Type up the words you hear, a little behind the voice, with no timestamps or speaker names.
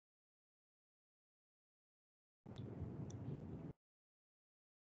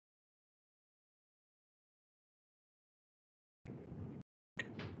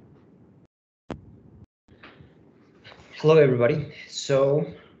Hello, everybody. So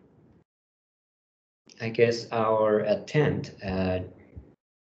I guess our attempt at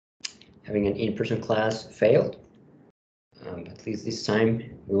having an in-person class failed. At least this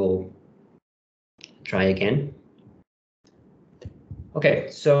time we'll try again. Okay,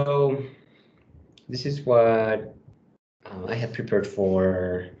 so this is what I had prepared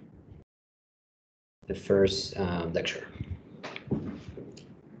for the first lecture.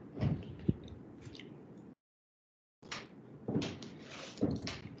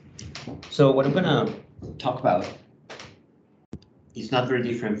 So what I'm gonna talk about is not very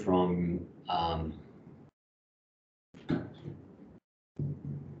different from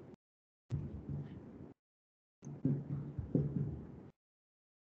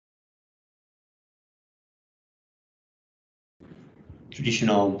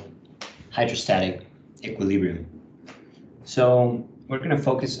traditional hydrostatic equilibrium. So we're going to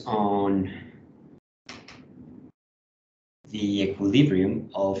focus on the equilibrium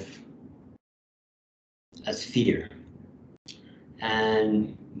of a sphere.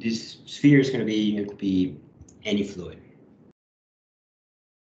 And this sphere is going to be, it could be any fluid.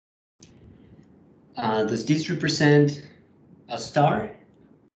 Does this represent a star?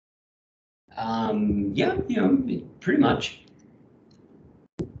 Yeah, pretty much.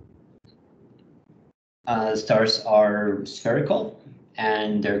 Stars are spherical,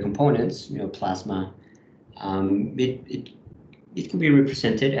 and their components, plasma, it can be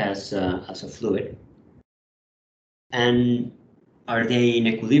represented as a fluid. And are they in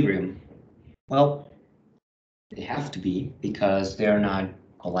equilibrium? Well, they have to be, because they're not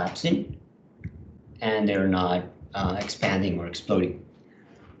collapsing and they're not expanding or exploding.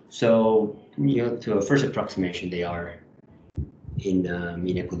 So, to a first approximation, they are in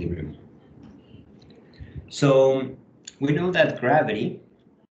equilibrium. So we know that gravity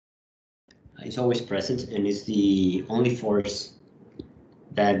is always present and is the only force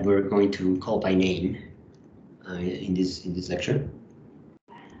that we're going to call by name in this lecture.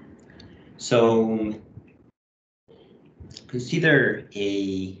 So consider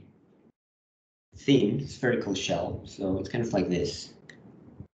a thin spherical shell. So it's kind of like this.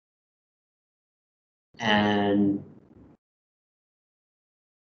 And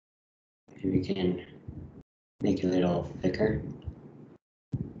we can make it a little thicker.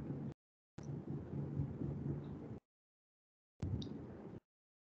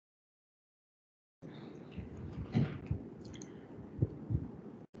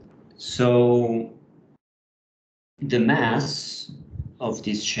 So the mass of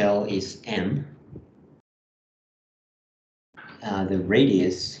this shell is m. The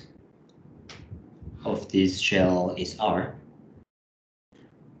radius of this shell is r.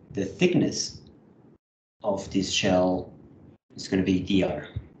 The thickness of this shell is going to be dr.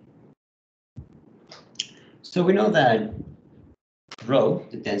 So we know that rho,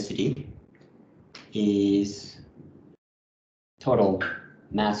 the density, is total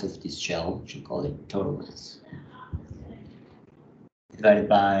mass of this shell, we should call it total mass, divided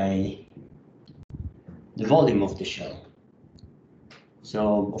by the volume of the shell.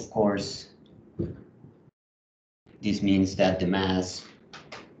 So, of course, this means that the mass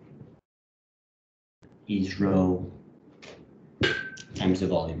is rho times the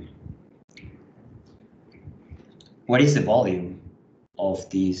volume. What is the volume of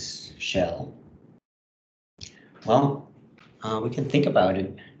this shell? Well, we can think about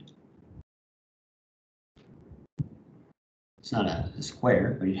it. It's not a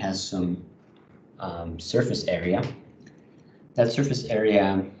square, but it has some surface area. That surface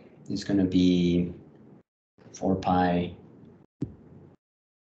area is going to be 4 pi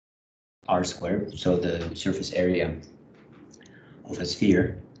r squared, so the surface area of a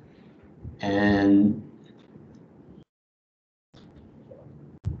sphere. And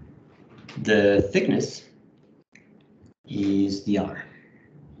the thickness is dr.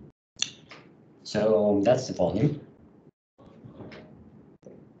 So that's the volume.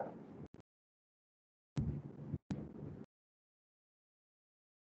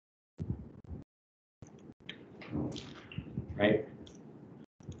 Right?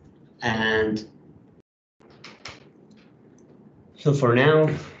 And so for now,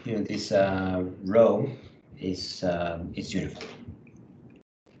 this rho is uniform.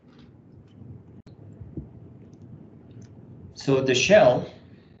 So the shell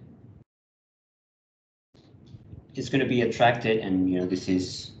is going to be attracted, and this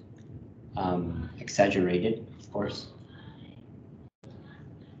is exaggerated, of course,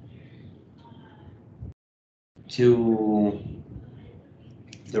 to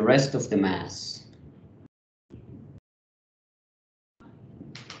the rest of the mass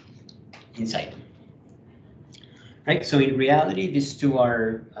inside. right? So in reality, these two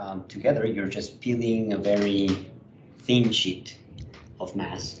are together. You're just peeling a very thin sheet of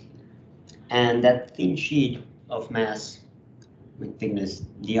mass. And that thin sheet of mass with thickness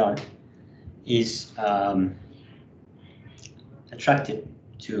dr is attracted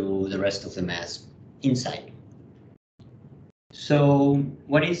to the rest of the mass inside. So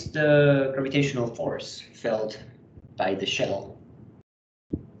what is the gravitational force felt by the shell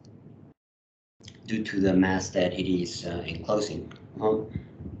due to the mass that it is enclosing? Well,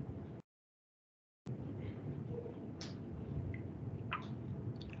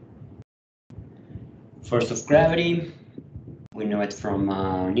 force of gravity, we know it from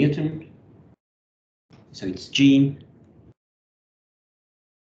Newton. So it's G,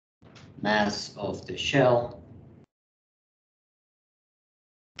 mass of the shell,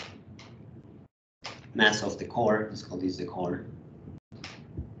 mass of the core, let's call this the core,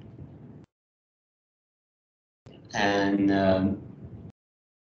 and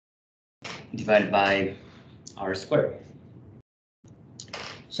divided by r squared.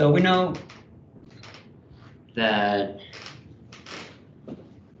 So we know that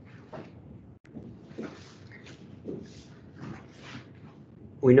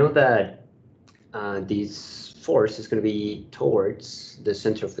this force is going to be towards the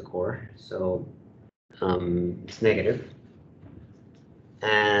center of the core, so it's negative.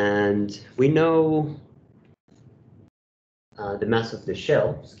 And we know the mass of the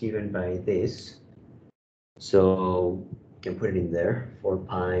shell is given by this, so you can put it in there, 4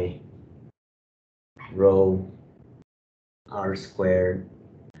 pi rho r squared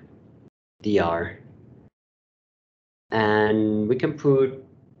dr. And we can put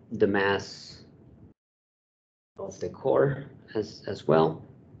the mass of the core as well,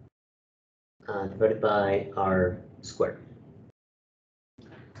 divided by r squared.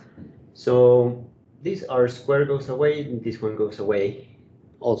 So this r squared goes away, and this one goes away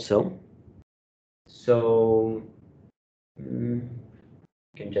also. So you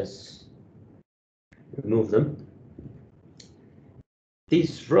can just remove them.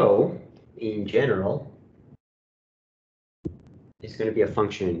 This rho, in general, is going to be a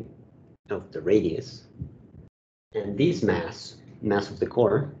function of the radius. And this mass of the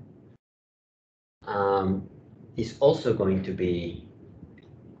core, is also going to be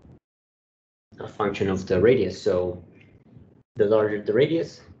a function of the radius. So the larger the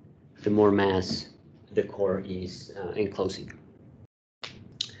radius, the more mass the core is enclosing.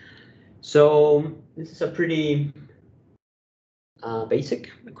 So this is a pretty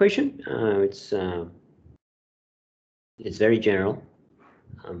basic equation. It's very general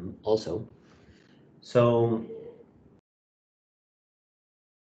also. So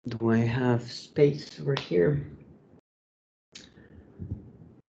do I have space over here?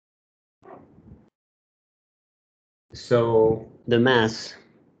 So the mass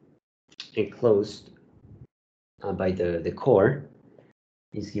enclosed by the core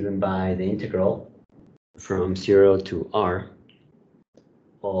is given by the integral from 0 to r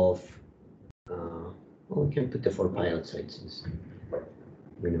of, well, we can put the 4 pi outside since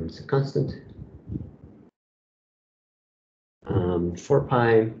we know it's a constant. 4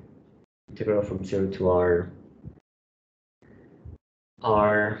 pi integral from 0 to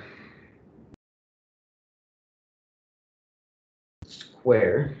r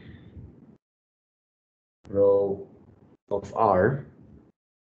square rho of r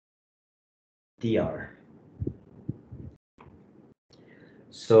dr.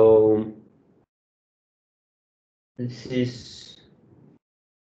 So this is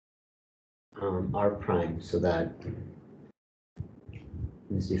r prime, so that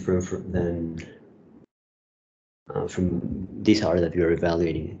is different than from this r that we are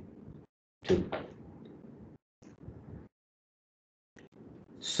evaluating to.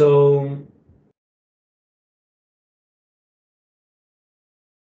 So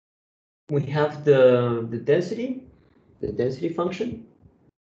we have the density function,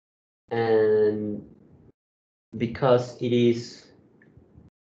 and because it is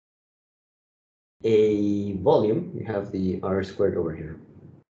a volume, you have the r squared over here.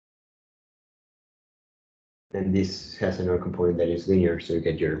 And this has an r component that is linear, so you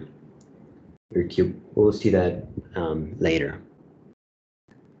get your cube. We'll see that later.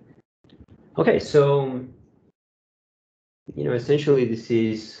 Okay, so essentially this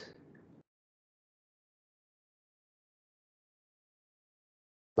is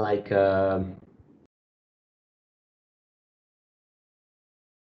like an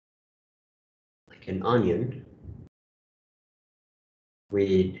onion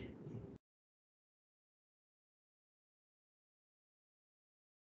with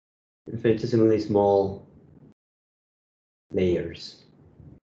infinitesimally small layers.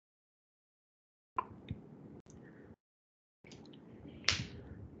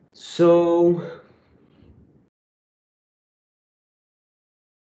 So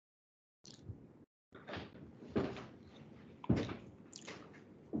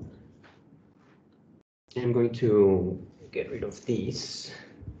I'm going to get rid of these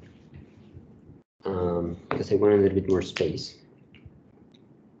because I want a little bit more space.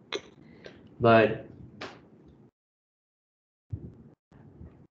 But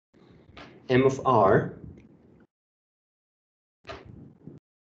M of R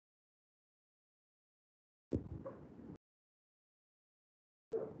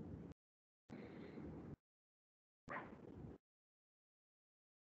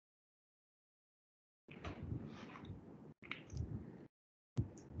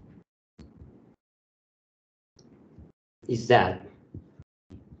is that.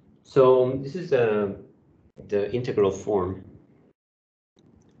 So this is the integral form.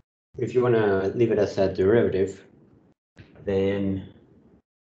 If you want to leave it as a derivative, then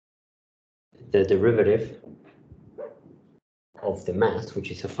the derivative of the mass,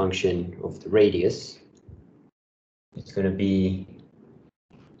 which is a function of the radius, it's going to be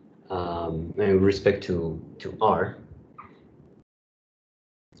with respect to r,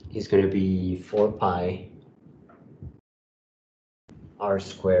 is going to be 4 pi r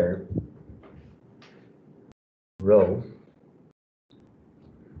squared rho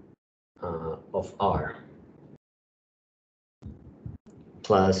of r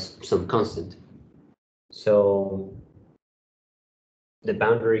plus some constant. So the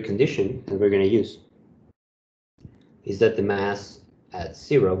boundary condition that we're going to use is that the mass at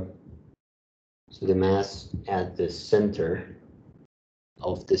 0, so the mass at the center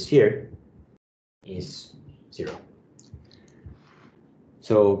of the sphere is 0.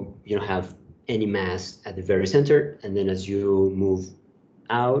 So you don't have any mass at the very center, and then as you move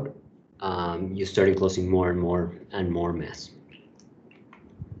out, you start enclosing more and more mass.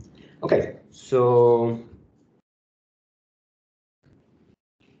 Okay, so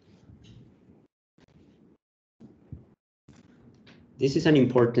this is an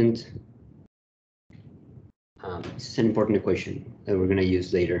important equation that we're going to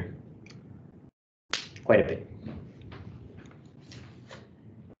use later quite a bit.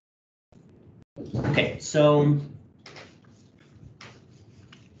 Okay, so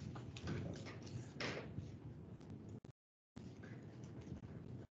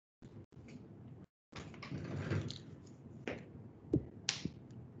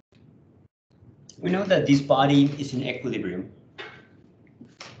we know that this body is in equilibrium.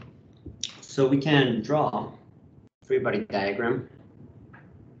 So we can draw a free body diagram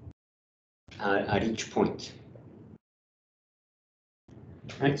at each point.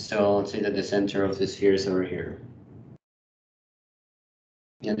 Right, so let's say that the center of the sphere is over here.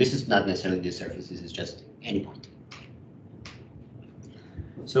 Yeah, this is not necessarily the surface, this is just any point.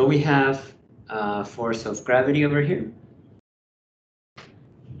 So we have force of gravity over here.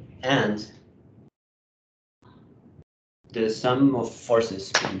 And the sum of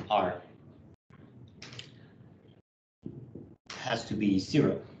forces in R has to be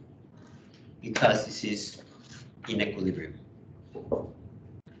 0 because this is in equilibrium.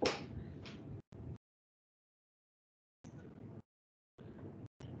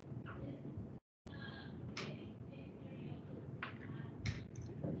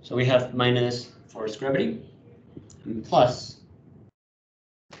 So we have minus force gravity and plus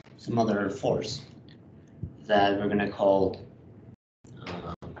some other force that we're going to call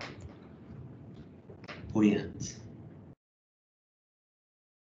buoyant.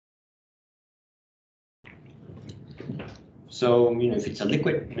 So, if it's a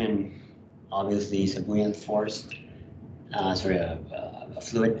liquid, then obviously it's a buoyant force, a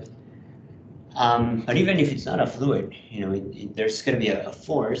fluid. But even if it's not a fluid, there's going to be a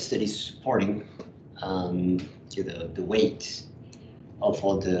force that is supporting to the weight of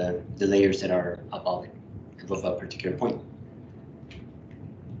all the layers that are above a particular point.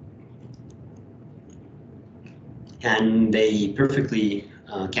 And they perfectly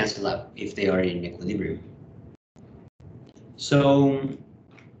cancel out if they are in equilibrium. So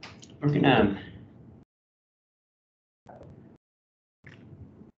we're gonna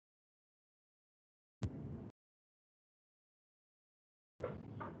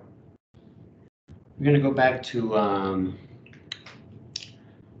go back to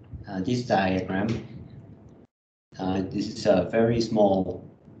this diagram. This is a very small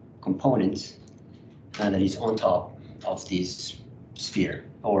component that is on top of this sphere,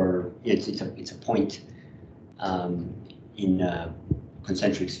 or it's a point in a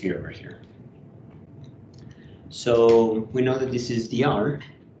concentric sphere over here. So we know that this is dr.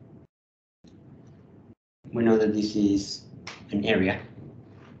 We know that this is an area.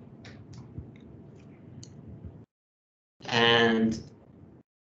 And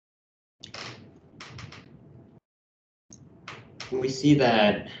we see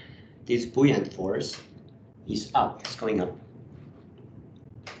that this buoyant force is up, it's going up.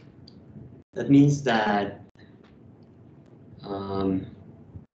 That means that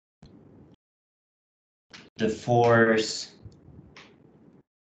the force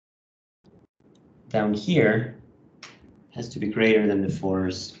down here has to be greater than the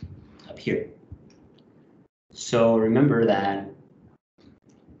force up here. So remember that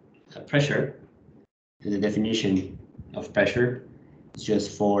pressure, the definition of pressure is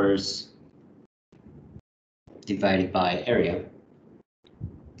just force divided by area.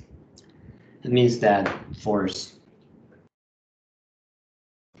 That means that force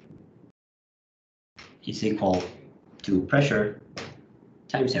is equal to pressure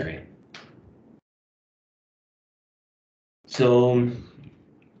times area. So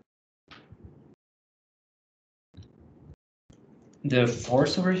the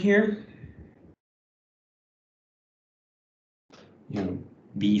force over here,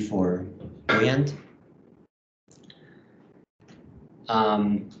 B for buoyant,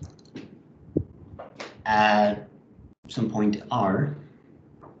 at some point R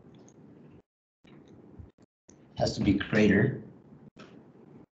has to be greater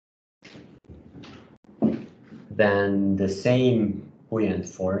than the same buoyant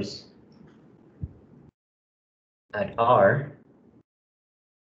force at R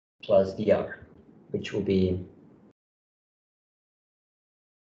plus dr, which will be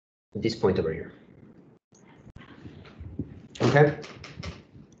this point over here. Okay.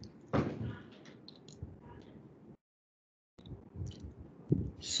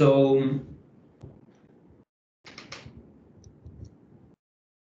 So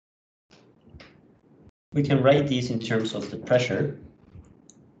we can write these in terms of the pressure.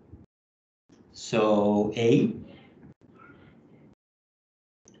 So A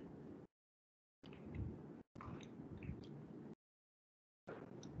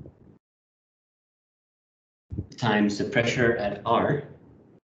times the pressure at R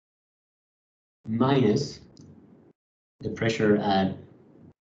minus the pressure at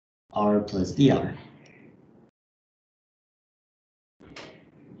R plus dr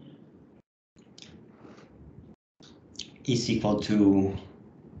is equal to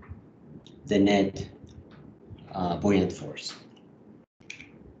the net buoyant force.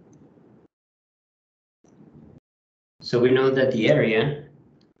 So we know that the area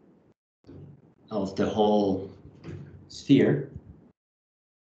of the whole sphere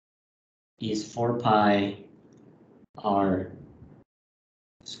is 4 pi r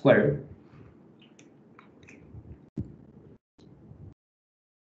squared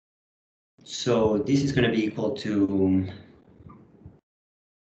so this is going to be equal to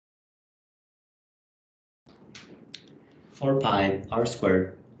 4 pi r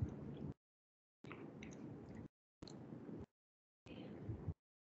squared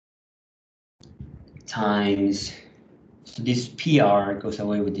times, so this PR goes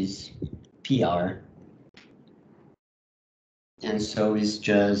away with this PR, and so it's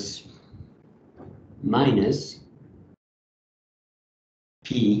just minus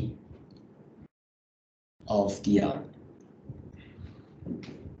P of dr.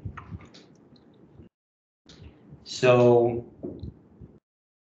 So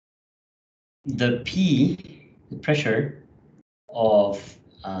the P, the pressure of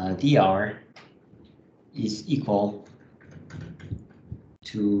dr is equal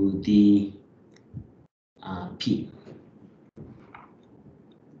to the P.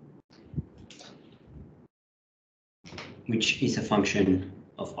 Which is a function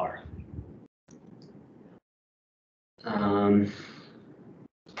of R.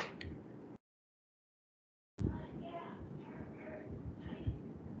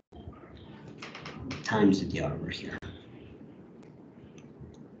 Times the R over here.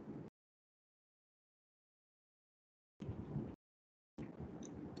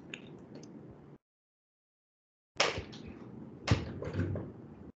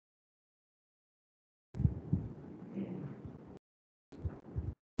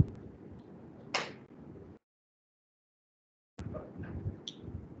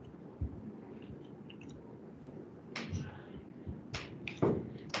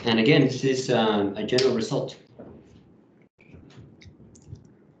 And again, this is a general result.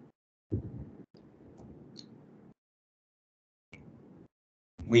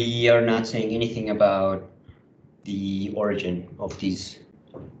 We are not saying anything about the origin of this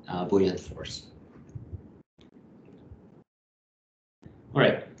buoyant force. All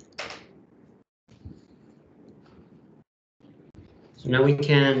right. So now we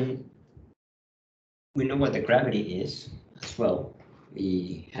know what the gravity is as well.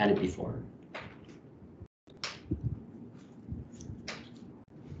 We had it before.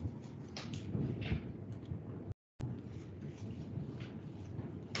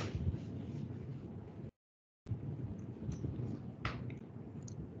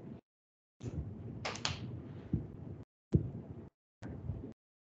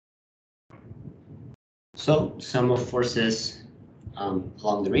 So sum of forces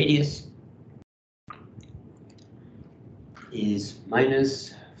along the radius is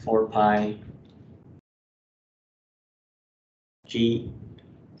minus 4 pi g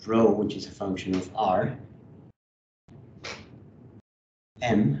rho, which is a function of r,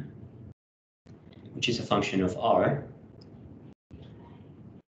 m, which is a function of r,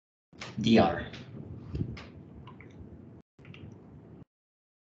 dr.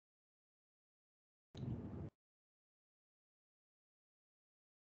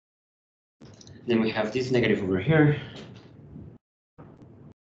 Then we have this negative over here,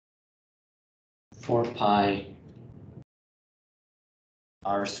 4 pi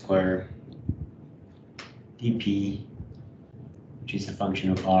r squared dp, which is a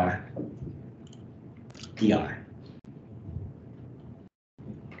function of r, dr.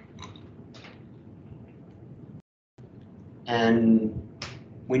 And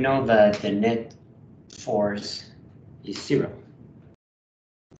we know that the net force is 0.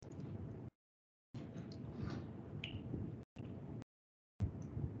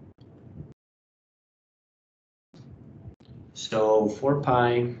 So 4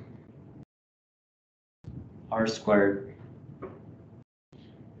 pi r squared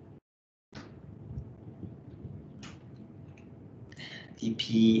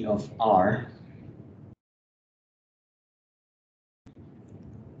dp of r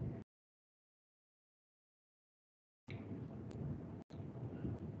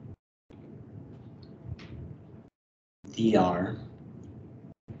dr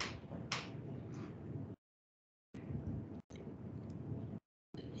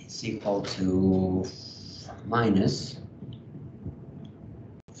is equal to minus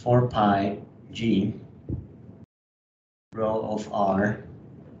 4 pi g rho of r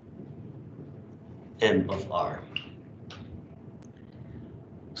m of r.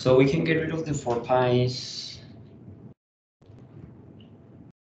 So we can get rid of the 4 pi's.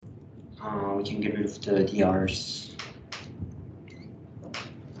 We can get rid of the dr's.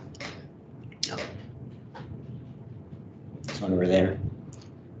 Oh. This one over there.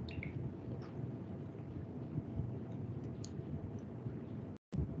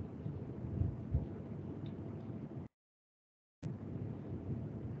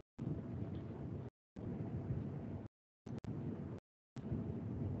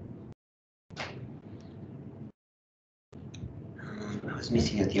 I was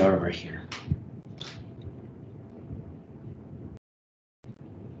missing a dr over here.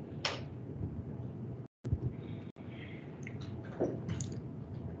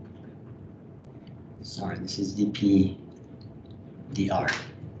 Sorry, this is dp dr.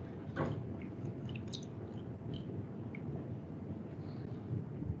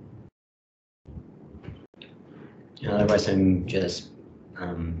 Otherwise, I'm just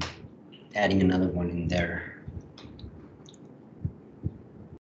adding another one in there.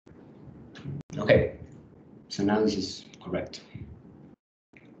 Okay, so now this is correct.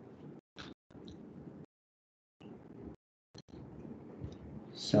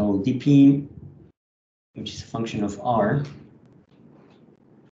 So dp, which is a function of r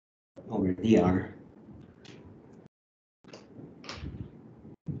over dr,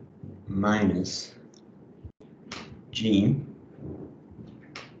 minus g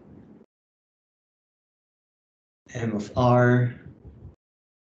m of r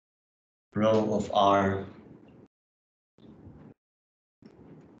rho of r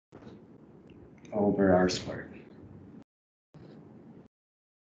over r squared.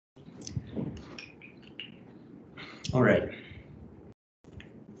 All right.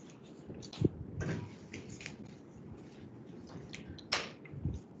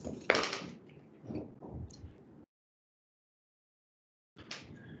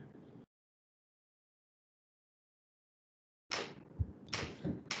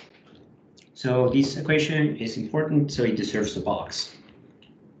 So this equation is important, so it deserves a box.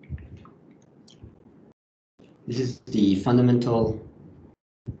 This is the fundamental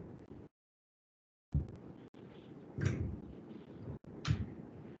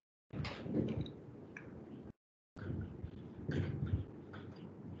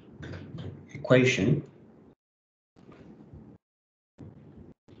equation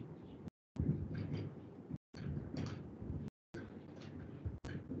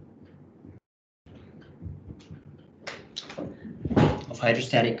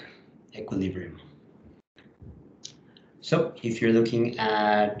hydrostatic equilibrium. So if you're looking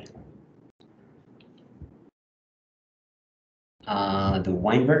at the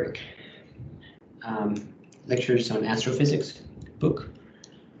Weinberg lectures on astrophysics book,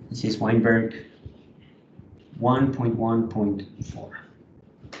 this is Weinberg 1.1.4,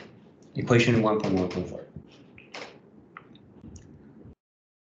 equation 1.1.4.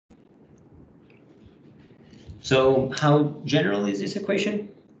 So how general is this equation?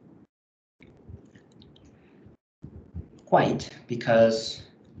 Quite, because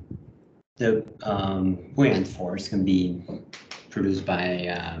the buoyant force can be produced by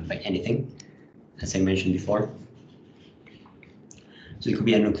anything, as I mentioned before. So it could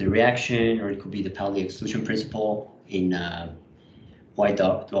be a nuclear reaction, or it could be the Pauli exclusion principle in white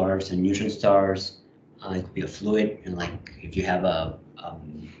dwarfs and neutron stars. It could be a fluid, and like if you have a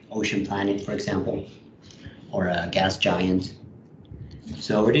ocean planet, for example, or a gas giant.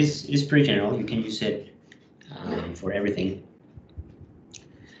 So it is pretty general. You can use it for everything.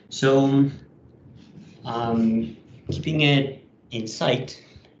 So keeping it in sight,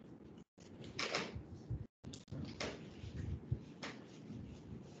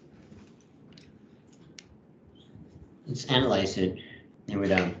 let's analyze it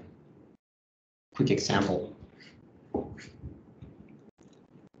with a quick example.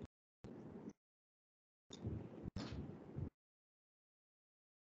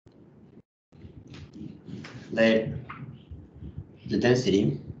 Let the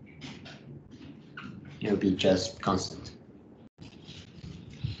density be just constant.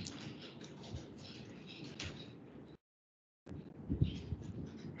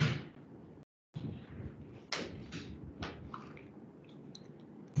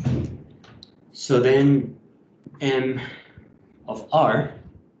 So then m of r,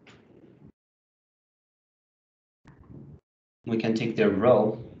 we can take the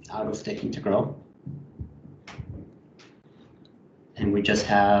rho out of the integral, and we just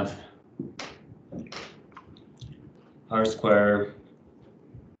have r squared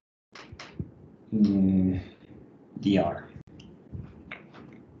dr.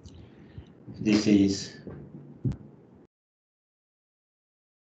 This is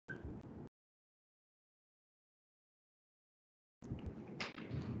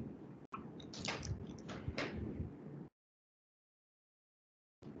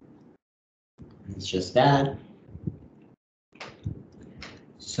it's just that.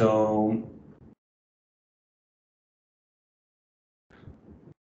 So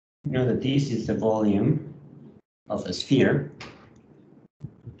you know that this is the volume of a sphere,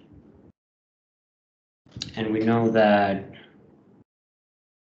 and we know that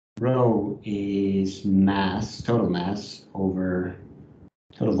rho is mass, total mass over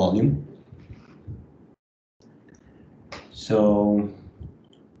total volume. So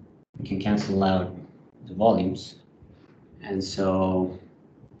we can cancel out the volumes, and so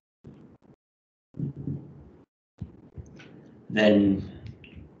then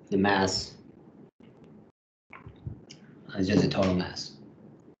the mass is just the total mass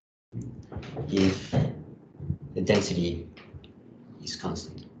if the density is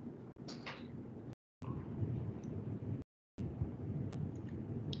constant.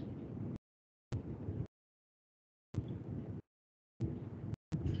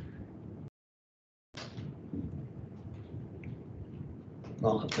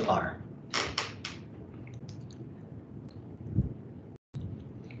 Well, up to r.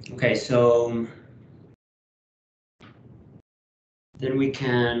 Okay, so then we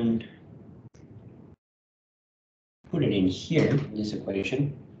can put it in here, in this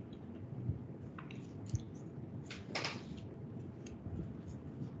equation.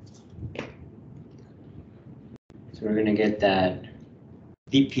 So we're going to get that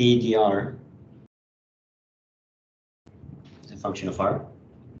dp dr is a function of r.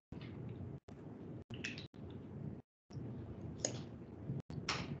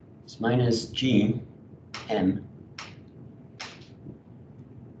 It's minus g m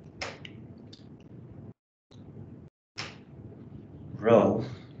rho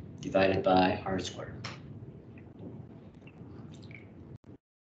divided by r squared.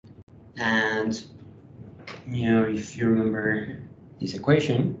 And if you remember this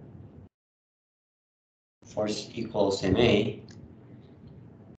equation, force equals ma.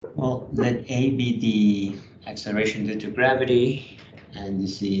 Well, let a be the acceleration due to gravity, and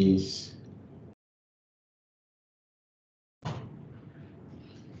this is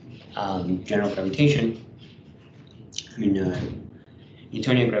general gravitation.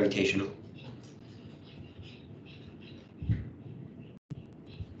 Newtonian gravitational.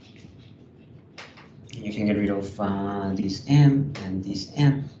 you can get rid of this m and this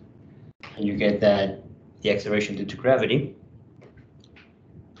m, and you get that the acceleration due to gravity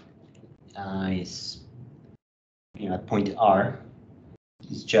is, at point r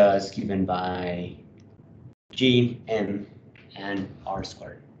is just given by g, m, and r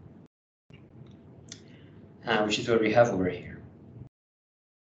squared, which is what we have over here.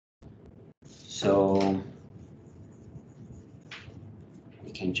 So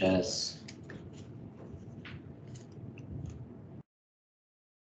we can just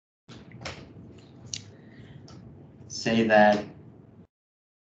say that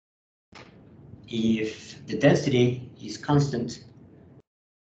if the density is constant,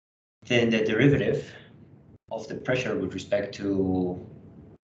 then the derivative of the pressure with respect to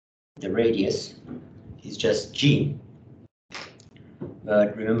the radius is just g.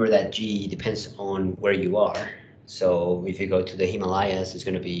 But remember that g depends on where you are. So if you go to the Himalayas, it's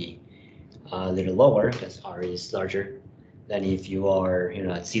going to be a little lower because r is larger than if you are,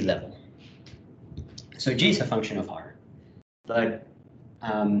 at sea level. So g is a function of r, but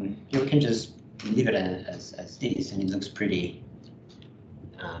we can just leave it as this, and it looks pretty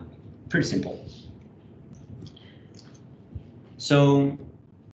simple. So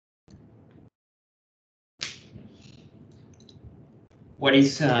what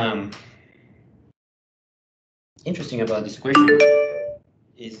is interesting about this equation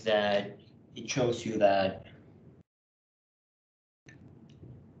is that it shows you that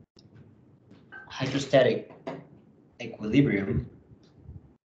hydrostatic equilibrium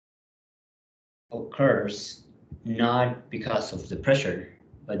occurs not because of the pressure,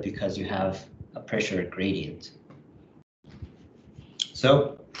 but because you have a pressure gradient.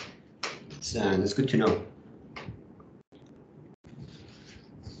 So that's good to know.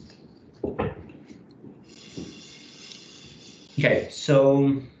 Okay,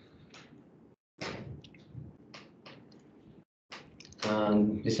 so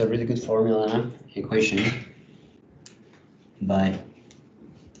this is a really good formula equation, but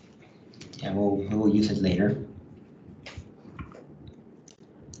yeah, we will use it later.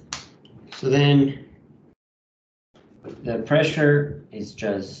 So then the pressure is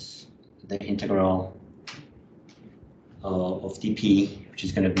just the integral of dp, which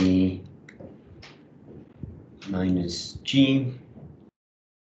is going to be minus g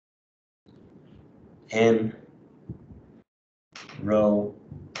m rho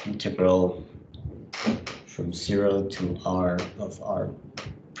integral from 0 to r of r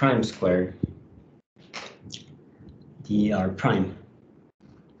prime squared dr prime.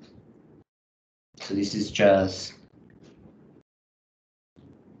 So this is just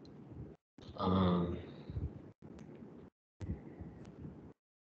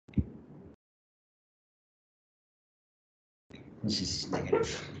this is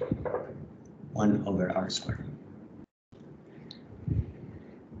negative 1 over r squared.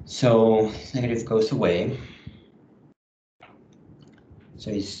 So negative goes away. So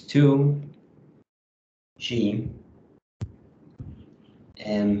it's 2 g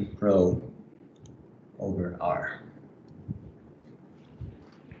m rho over r,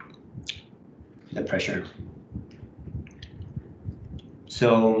 the pressure.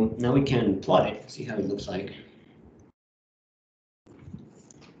 So now we can plot it, see how it looks like.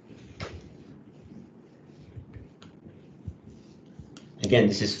 Again,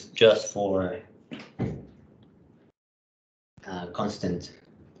 this is just for constant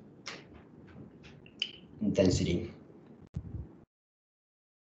intensity.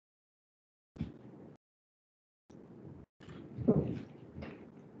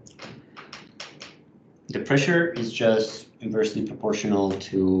 The pressure is just inversely proportional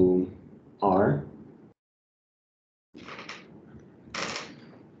to R.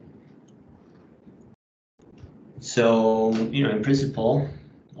 So, in principle,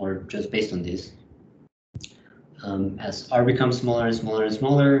 or just based on this, as R becomes smaller and smaller and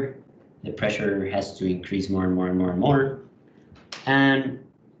smaller, the pressure has to increase more and more and more and more. And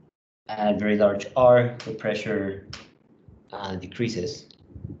at very large R, the pressure decreases.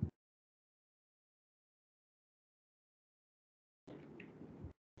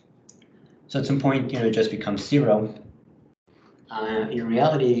 So at some point, it just becomes 0. In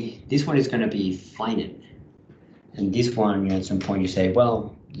reality, this one is going to be finite. And this one, at some point you say,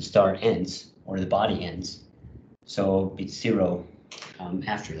 well, the star ends or the body ends. So it's 0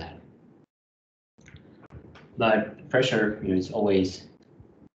 after that. But pressure, is always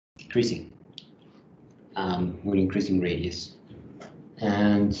decreasing with increasing radius.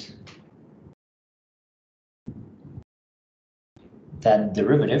 And that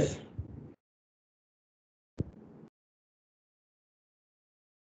derivative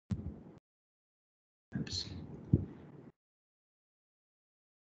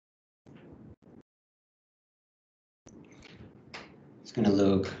it's going to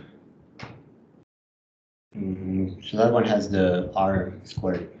look, so that one has the r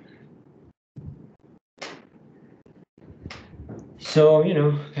squared. So, you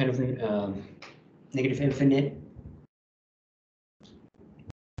know, kind of negative infinite,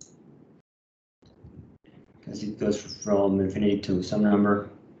 because it goes from infinity to some number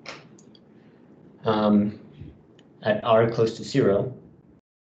at r close to 0.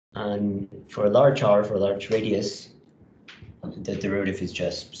 And for a large r, for a large radius, the derivative is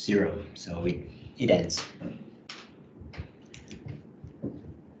just 0, so it ends.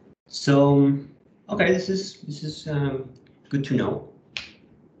 So, okay, this is good to know.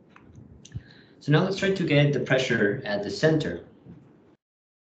 So now let's try to get the pressure at the center,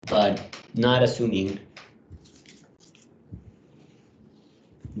 but not assuming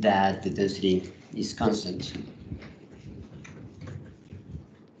that the density is constant.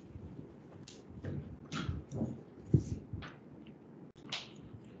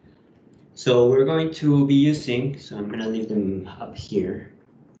 So we're going to be using, so I'm going to leave them up here.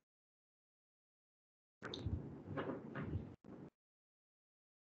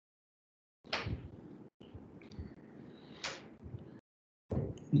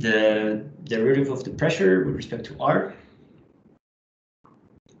 The derivative of the pressure with respect to R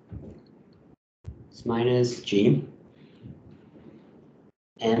is minus G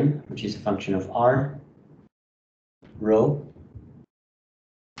M, which is a function of R, rho,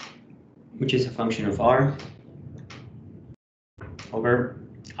 which is a function of R, over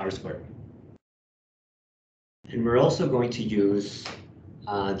R squared. And we're also going to use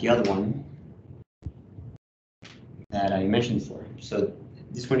the other one that I mentioned before. So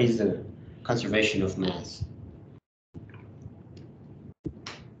this one is the conservation of mass.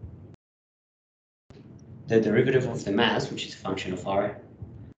 The derivative of the mass, which is a function of R,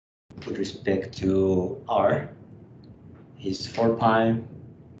 with respect to R, is 4 pi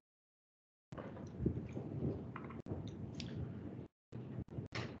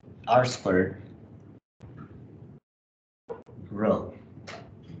R squared rho,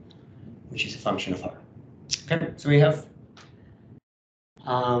 which is a function of R. Okay, so we have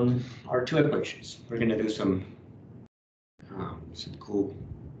our two equations. We're going to do some cool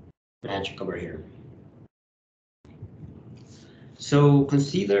magic over here. So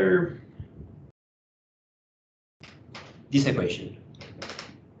consider this equation.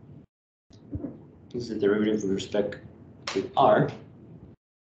 This is the derivative with respect to R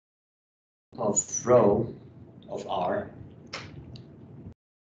of rho of R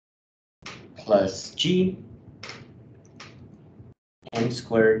plus G M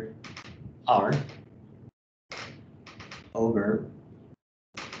squared R over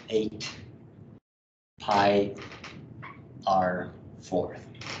 8 pi R fourth.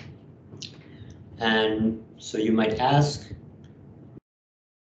 And so you might ask,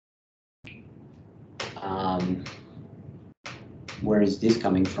 where is this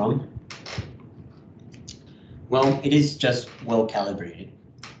coming from? Well, it is just well calibrated.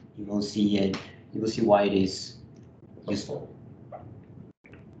 You will see it. You will see why it is useful.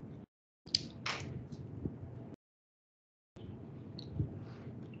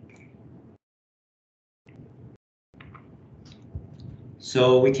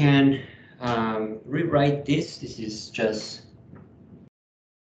 So we can rewrite this. This is just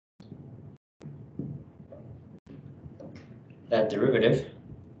that derivative.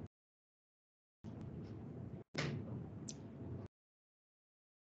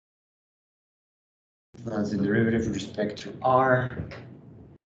 That's the derivative with respect to R.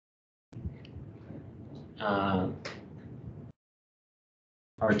 R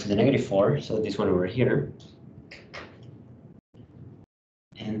to the negative 4, so this one over here.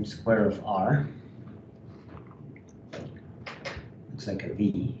 M square of R. Looks like a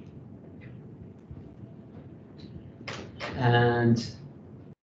V. And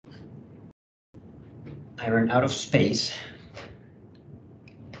I ran out of space,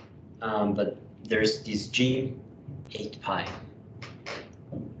 but there's this G 8 pi.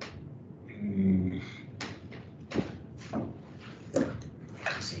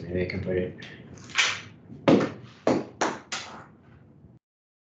 Let's see, maybe I can put it.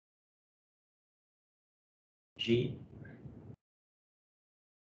 G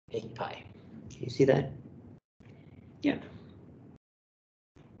 8 pi. Can you see that? Yeah.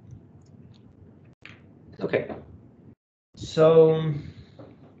 Okay. So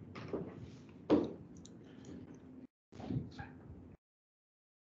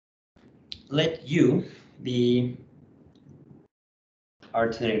let U be R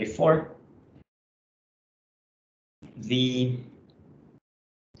to the negative 4. V,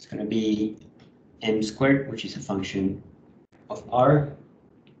 it's going to be M squared, which is a function of R.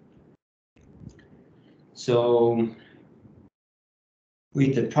 So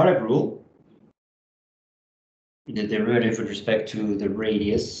with the product rule, the derivative with respect to the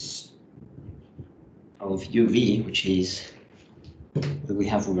radius of UV, which is what we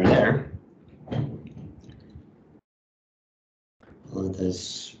have over there,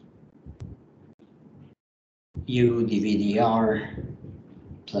 this U dV dr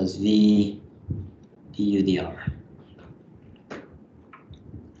plus V du dr.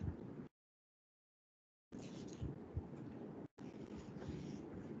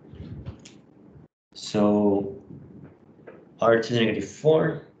 So r to the negative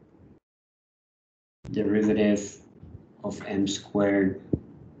 4, derivative of m squared,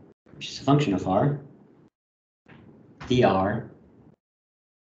 which is a function of r, dr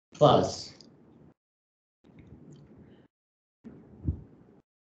plus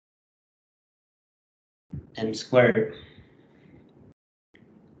m squared,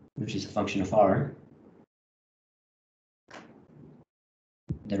 which is a function of r,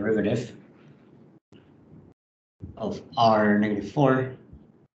 derivative of r negative 4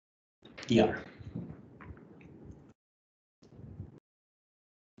 dr.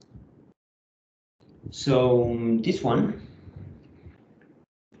 So this one,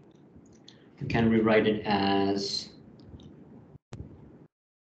 you can rewrite it as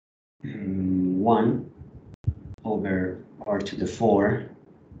 1 over r to the 4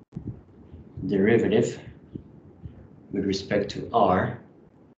 derivative with respect to r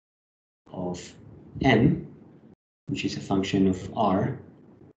of m, which is a function of r,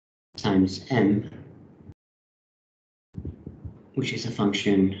 times m, which is a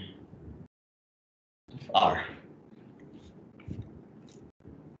function of r.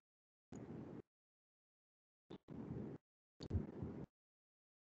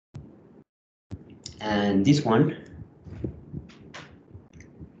 And this one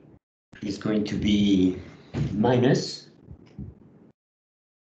is going to be minus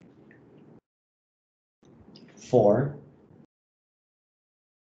 4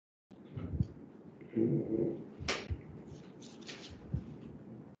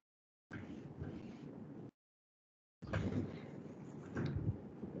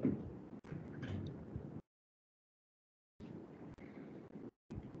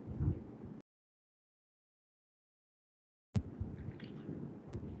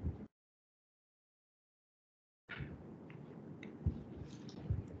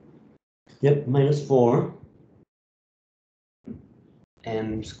 minus 4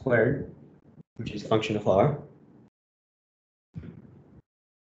 m squared, which is a function of r,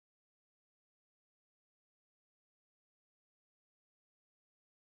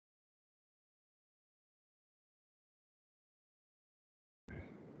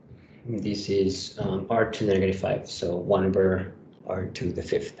 this is r to the negative 5, so 1 over r to the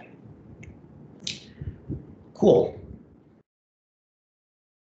 5th. Cool.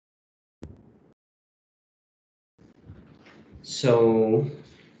 So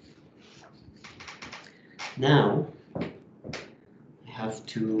now I have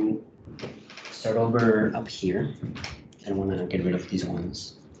to start over up here. I don't want to get rid of these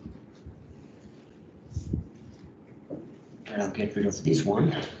ones. But I'll get rid of this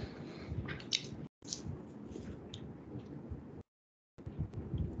one.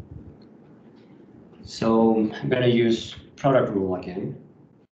 So I'm going to use product rule again.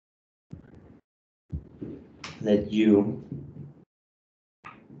 Let U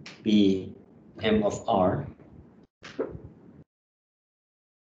be m of r.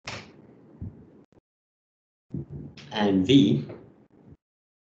 And V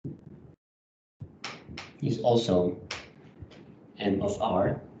is also m of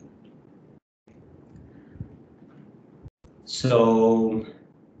r. So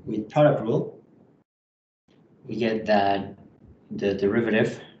with product rule, we get that the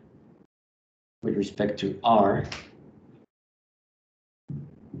derivative with respect to r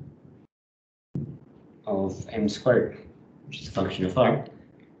of m squared, which is a function of r,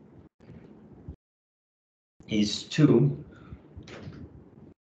 is 2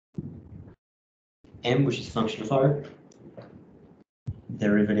 m, which is a function of r,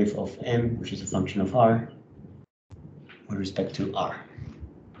 derivative of m, which is a function of r, with respect to r.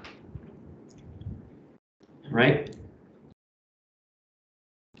 Right?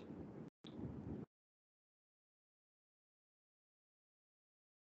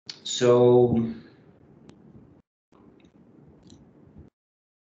 So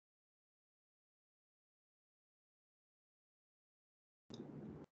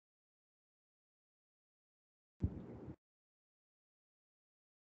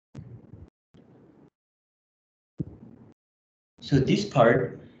So this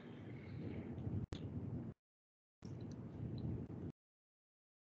part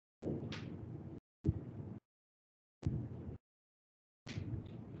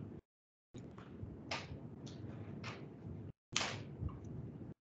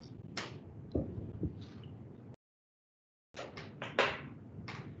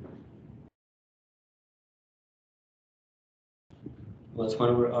was 1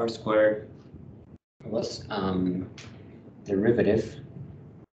 over r squared was derivative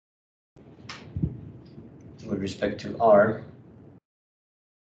with respect to r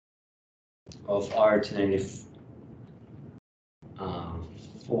of r to the negative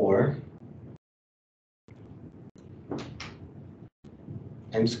 4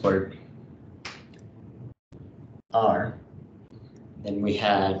 m squared r. Then we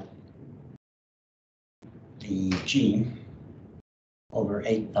had the g over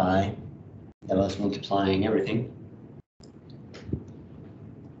 8 pi that was multiplying everything.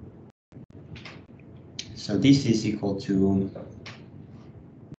 So this is equal to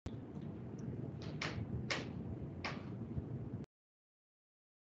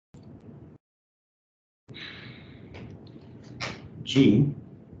g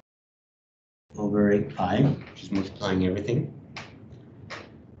over 8 pi, which is multiplying everything.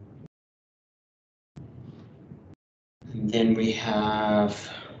 And then we have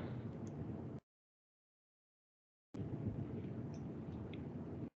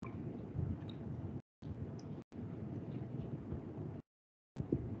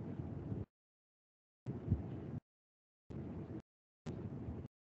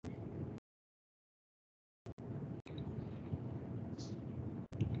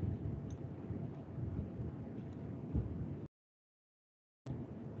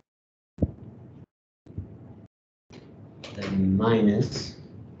the minus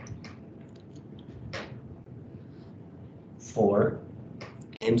 4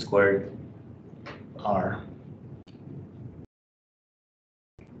 m squared r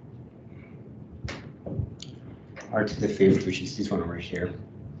r to the fifth, which is this one over here.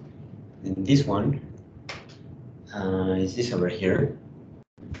 And this one is this over here.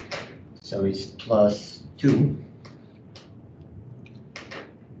 So it's plus 2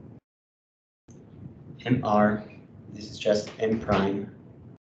 mr. This is just m prime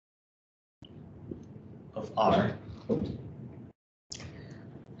of r.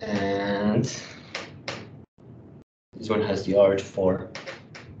 And this one has the r to 4.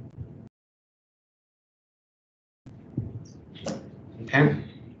 Okay.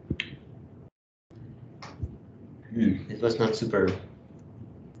 It was not super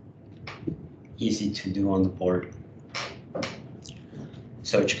easy to do on the board.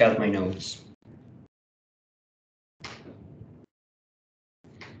 So check out my notes.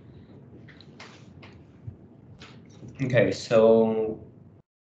 Okay, so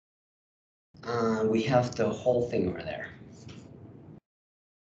we have the whole thing over there.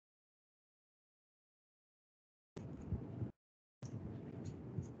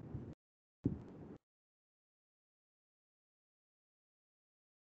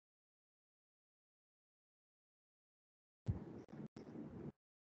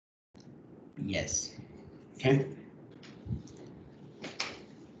 Yes. Okay.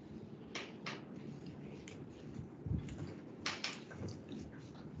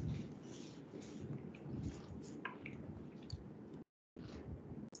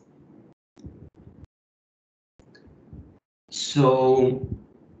 So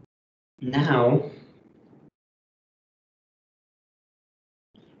now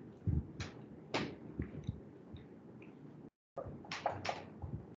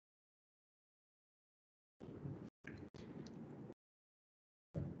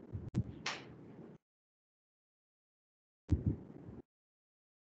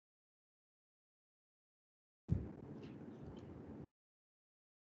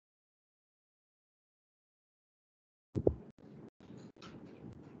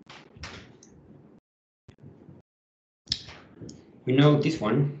we know this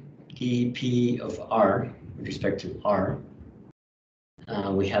one, dp of r with respect to r.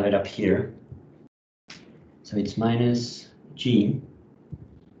 We have it up here. So it's minus g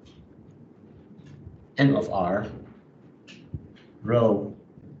m of r rho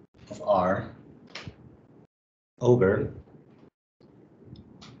of r over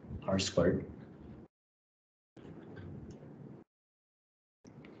r squared.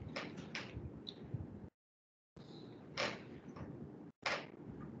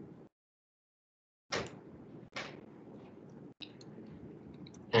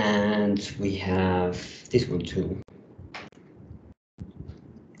 And we have this one too.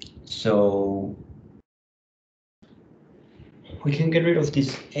 So we can get rid of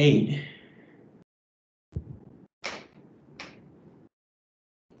this 8.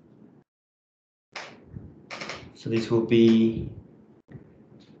 So this will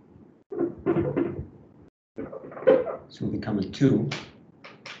become a 2,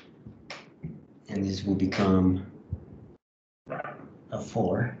 and this will become a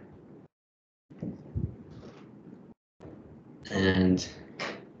 4, and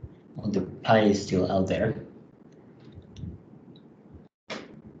well, the pi is still out there.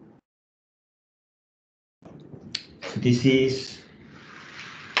 So this is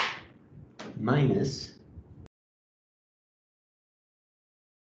minus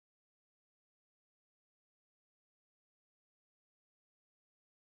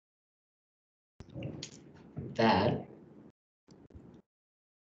that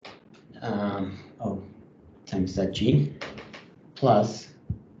times that g plus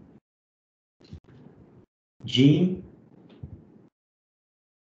g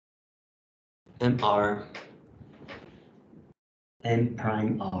mr m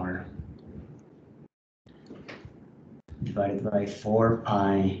prime r divided by 4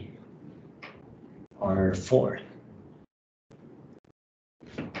 pi r 4.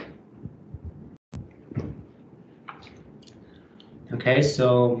 Okay,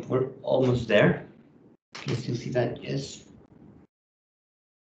 so we're almost there. Can you still see that? Yes.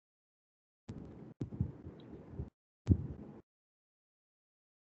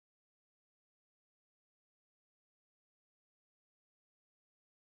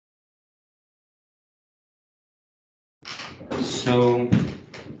 So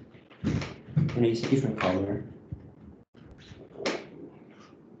I'm going to use a different color.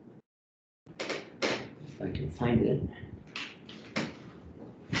 If I can find it.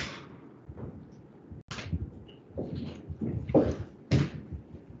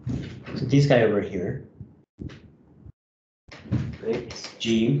 So this guy over here, right, is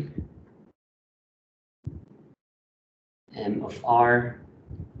G m of r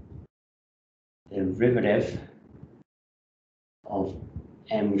derivative of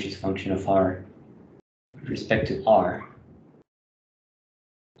m, which is function of r with respect to r,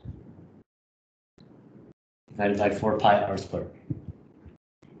 divided by 4 pi r squared.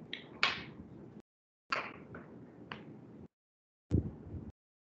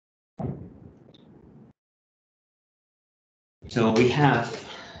 So we have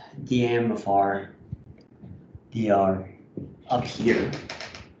dm of r dr up here.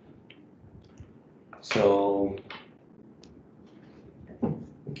 So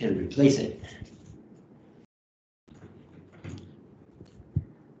we can replace it.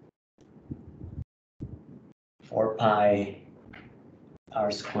 Four pi r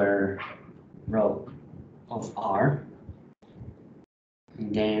square rho of r.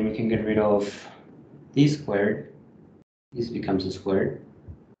 And then we can get rid of d squared. This becomes a squared.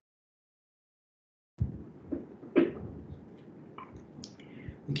 We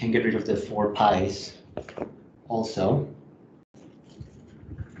can get rid of the 4 pi's also.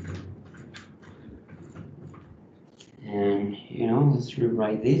 And, let's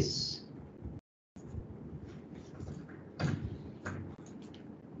rewrite this.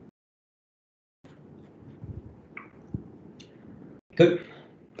 Good.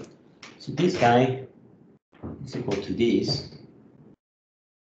 So this guy is equal to this,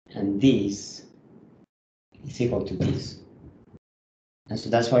 and this is equal to this. And so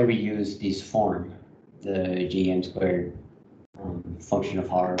that's why we use this form, the gm squared function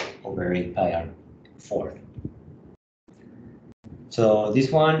of r over 8 pi r fourth. So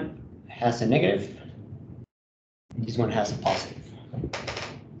this one has a negative, this one has a positive.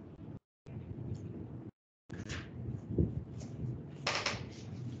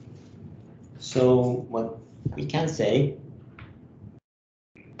 So what we can say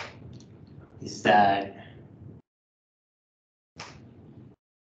is that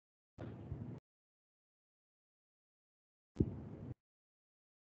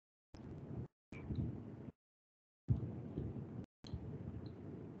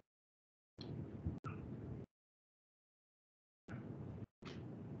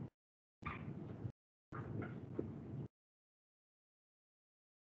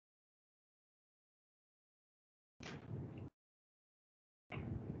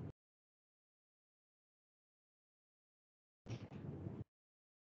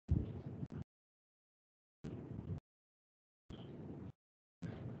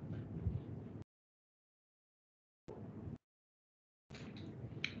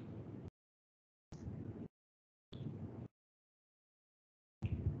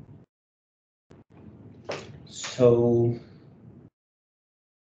so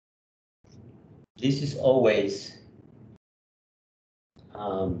this is always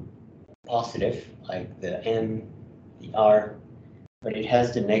positive, like the m, the r, but it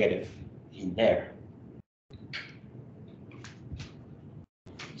has the negative in there.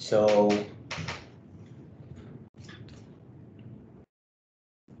 So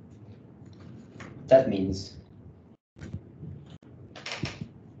that means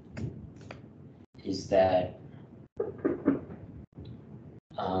is that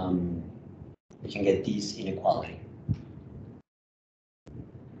we can get this inequality.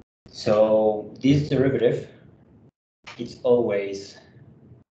 So this derivative is always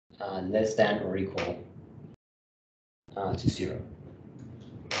less than or equal to 0.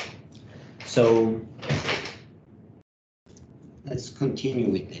 So let's continue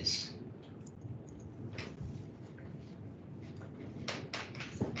with this.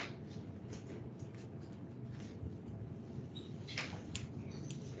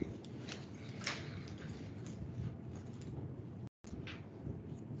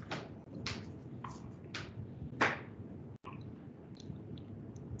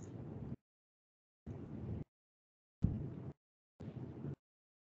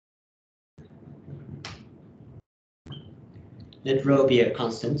 Let rho be a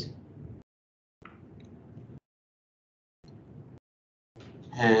constant.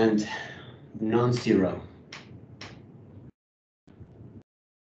 And non-zero.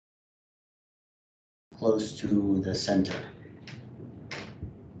 Close to the center.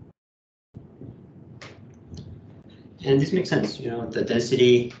 And this makes sense, you know, the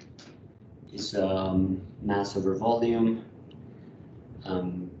density is mass over volume.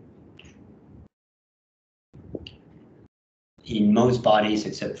 In most bodies,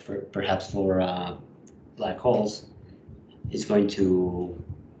 except for perhaps for black holes, it's going to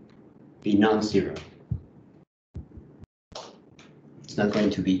be non-zero. It's not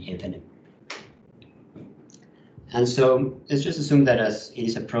going to be infinite. And so let's just assume that as it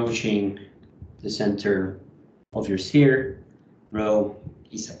is approaching the center of your sphere, rho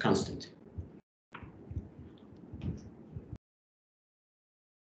is a constant.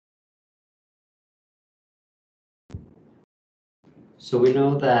 So we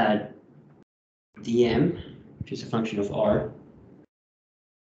know that dm, which is a function of r,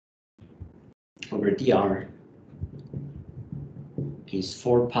 over dr is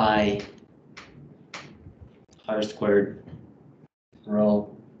 4 pi r squared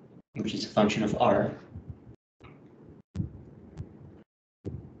rho, which is a function of r.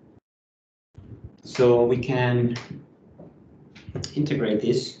 So we can integrate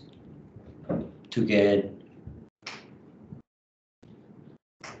this to get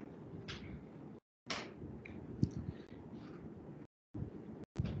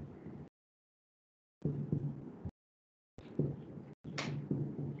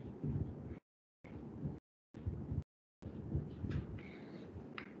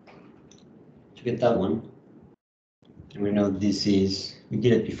that one. And we know this is, we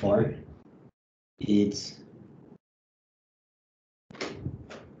did it before. It's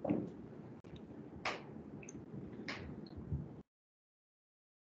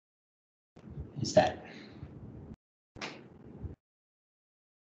that.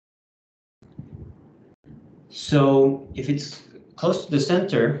 So if it's close to the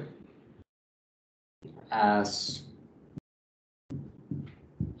center, as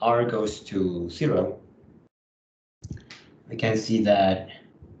r goes to 0, we can see that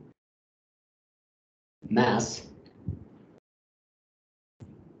mass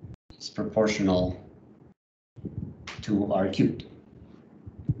is proportional to r cubed.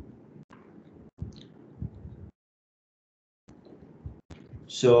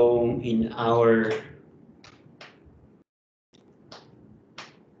 So in our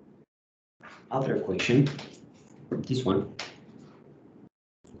other equation, this one,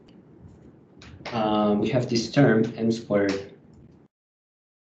 we have this term m squared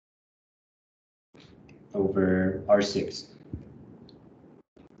over r6.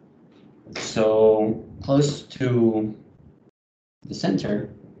 So close to the center,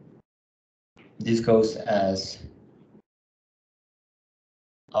 this goes as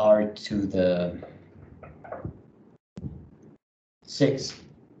r to the 6,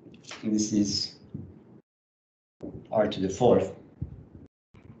 and this is r to the 4th.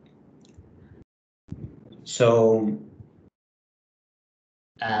 So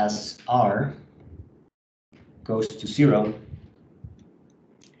as r goes to 0,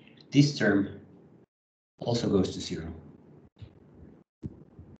 this term also goes to 0.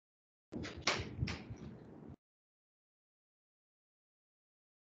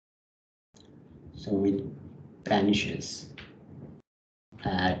 So it vanishes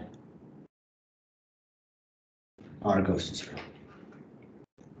at r goes to 0.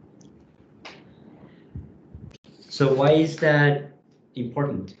 So why is that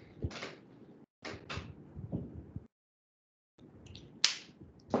important?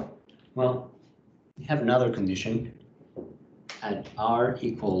 Well, we have another condition at R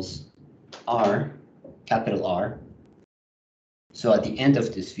equals R, capital R. So at the end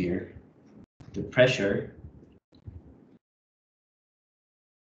of the sphere, the pressure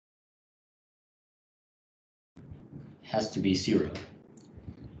has to be 0.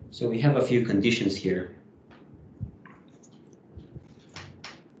 So we have a few conditions here.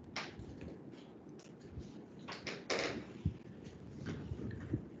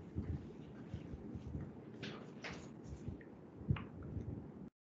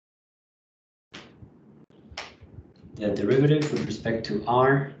 The derivative with respect to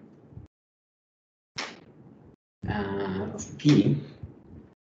R of P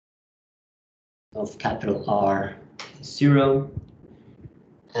of capital R is 0,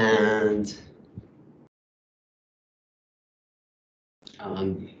 and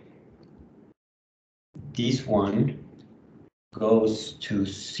this one goes to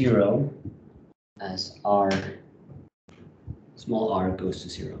 0 as R, small r goes to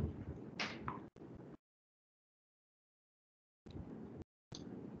 0.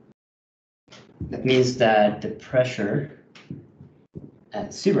 That means that the pressure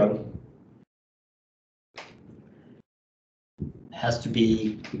at 0 has to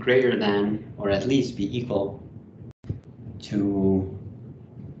be greater than, or at least be equal to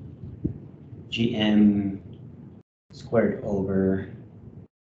gm squared over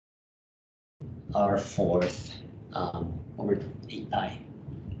r fourth over 8 pi.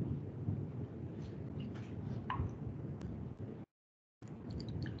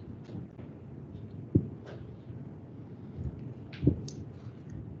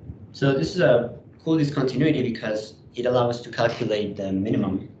 So this is a cool discontinuity because it allows us to calculate the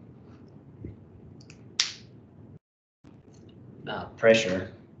minimum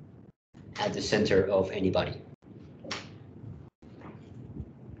pressure at the center of any body.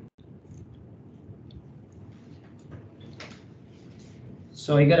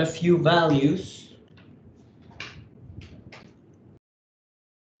 So I got a few values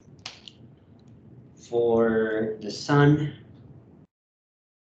for the Sun,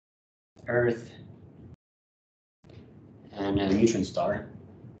 Earth, and a neutron star.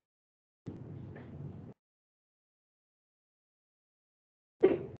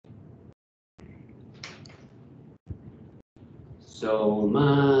 So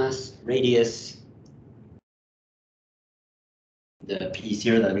mass, radius, the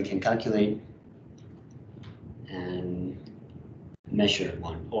P0 that we can calculate, and measure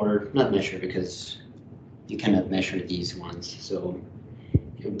one, or not measure because you cannot measure these ones. So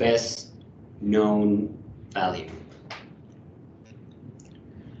your best known value.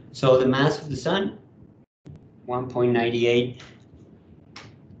 So the mass of the Sun, 1.98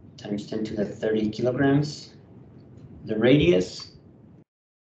 times 10 to the 30 kilograms. The radius,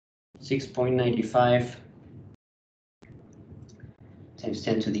 6.95 times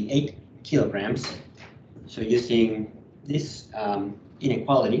 10 to the 8 kilograms. So using this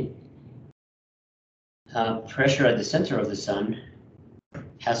inequality, pressure at the center of the Sun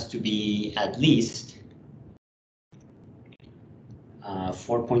has to be at least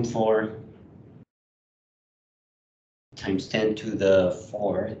 4.4 times 10 to the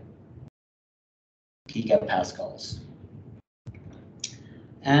 4 gigapascals.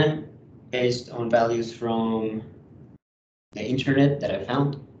 And based on values from the internet that I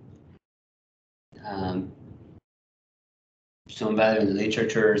found, some value in the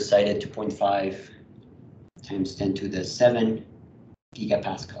literature cited 2.5 times 10 to the 7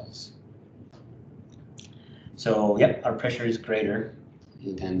 gigapascals. So yep, our pressure is greater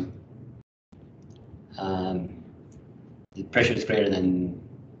than the pressure is greater than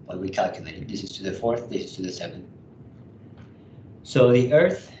what we calculated. This is to the 4th, this is to the 7th. So the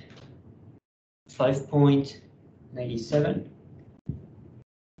Earth, 5.97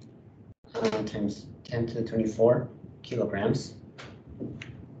 times 10 to the 24 kilograms.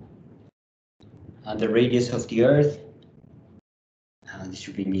 The radius of the Earth, this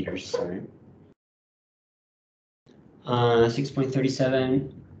should be meters, sorry.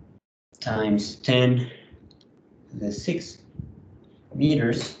 6.37 times 10 to the 6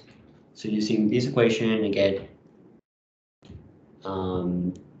 meters. So using this equation, I get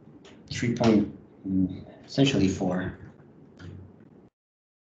 3. Essentially 4.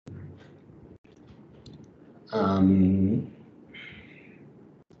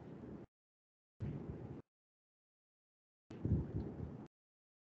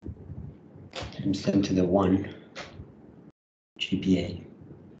 Times 10 to the 1 GPa.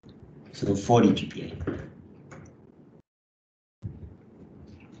 So 40 GPa.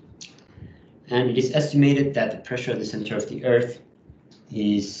 And it is estimated that the pressure at the center of the Earth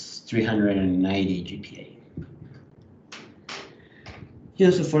is 390 GPa.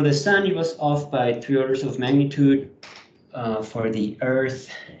 So for the Sun, it was off by 3 orders of magnitude. For the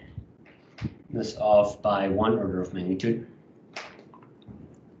Earth, it was off by 1 order of magnitude.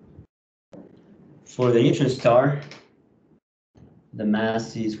 For the neutron star, the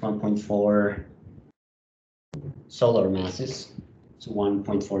mass is 1.4 solar masses, so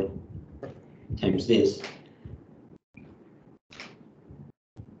 1.4 times this.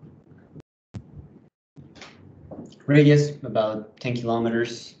 Radius about 10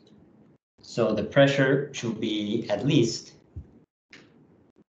 kilometers. So the pressure should be at least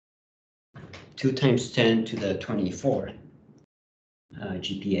 2 times 10 to the 24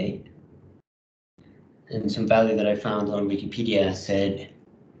 GPa. And some value that I found on Wikipedia said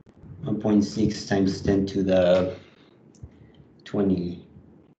 1.6 times 10 to the 25th.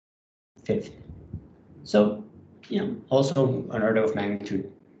 So, also an order of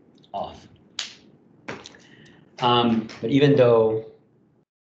magnitude off. But even though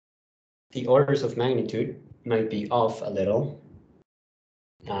the orders of magnitude might be off a little,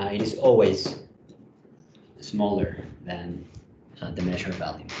 it is always smaller than the measured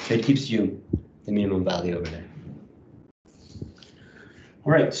value. So it gives you the minimum value over there.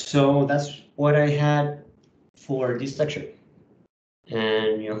 All right, so that's what I had for this lecture.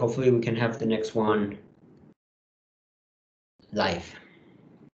 And hopefully we can have the next one live.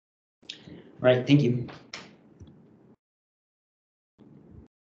 All right, thank you.